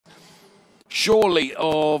surely,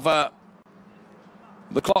 of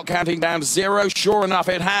the clock counting down to 0. Sure enough,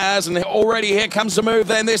 it has, and already here comes the move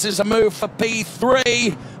then. This is a move for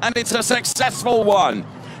P3, and it's a successful one.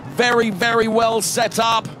 Very, very well set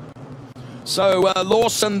up. So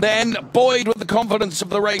Lawson then, buoyed with the confidence of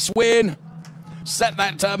the race win, set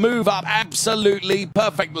that move up absolutely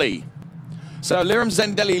perfectly. So Liram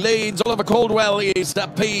Zendelli leads, Oliver Caldwell is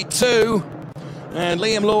P2, and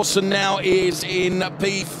Liam Lawson now is in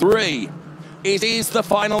P3. It is the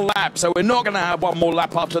final lap, so we're not going to have one more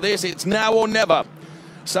lap after this. It's now or never.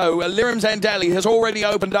 So Liram Zendelli has already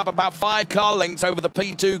opened up about 5 car lengths over the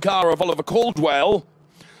P2 car of Oliver Caldwell.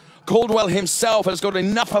 Caldwell himself has got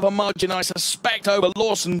enough of a margin, I suspect, over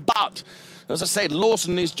Lawson, but as I said,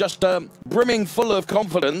 Lawson is just brimming full of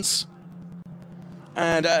confidence,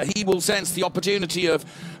 and he will sense the opportunity of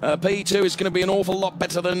P2 is going to be an awful lot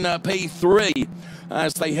better than P3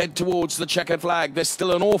 as they head towards the checkered flag. There's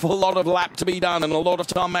still an awful lot of lap to be done and a lot of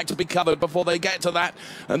tarmac to be covered before they get to that.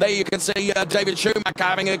 And there you can see David Schumacher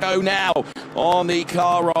having a go now on the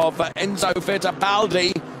car of Enzo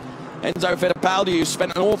Fittipaldi. Enzo Fittipaldi, who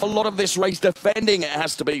spent an awful lot of this race defending, it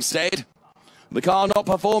has to be said. The car not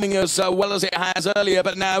performing as well as it has earlier,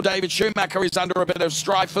 but now David Schumacher is under a bit of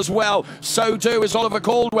strife as well. So too is Oliver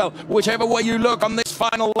Caldwell. Whichever way you look on this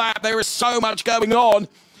final lap, there is so much going on.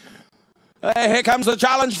 Here comes the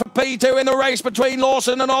challenge for P2 in the race between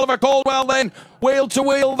Lawson and Oliver Caldwell then. Wheel to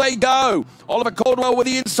wheel they go. Oliver Caldwell with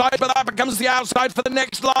the inside, but that becomes the outside for the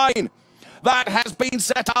next line. That has been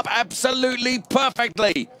set up absolutely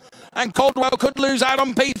perfectly. And Caldwell could lose out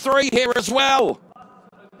on P3 here as well.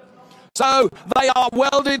 So they are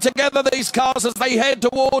welded together, these cars, as they head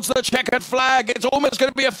towards the checkered flag. It's almost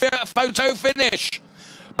going to be a photo finish.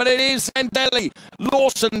 But it is Zendelli.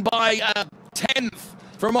 Lawson by 10th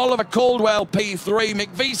from Oliver Caldwell, P3.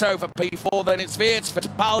 McViso for P4. Then it's Fiat,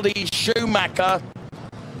 Fittipaldi, Schumacher,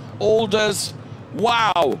 Alders.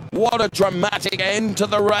 Wow, what a dramatic end to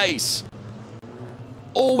the race.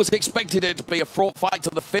 Always expected it to be a fraught fight to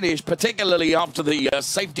the finish, particularly after the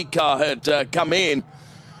safety car had come in.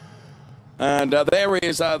 And there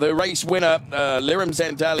is the race winner, Liram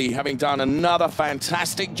Zendelli, having done another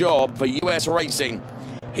fantastic job for US Racing.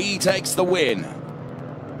 He takes the win.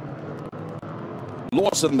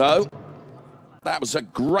 Lawson, though, that was a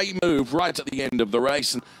great move right at the end of the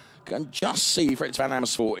race. And can just see Fritz van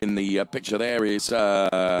Amersfoort in the picture there is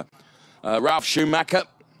Ralf Schumacher.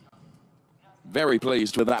 Very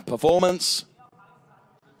pleased with that performance.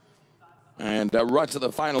 And right to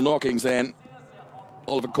the final knockings then,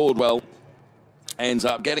 Oliver Caldwell ends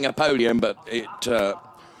up getting a podium, but it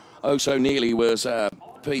oh so nearly was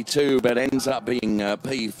P2, but ends up being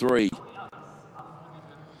P3.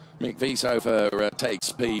 Mick Wiesover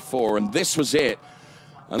takes P4, and this was it.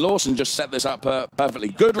 And Lawson just set this up perfectly.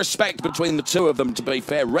 Good respect between the two of them, to be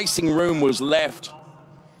fair. Racing room was left.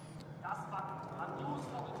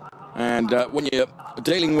 And when you're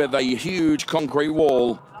dealing with a huge concrete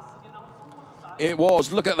wall, it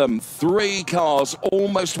was, look at them, 3 cars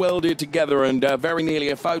almost welded together, and very nearly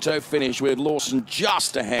a photo finish with Lawson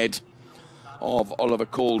just ahead of Oliver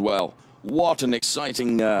Caldwell. What an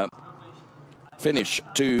exciting finish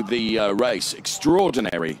to the race.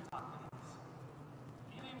 Extraordinary.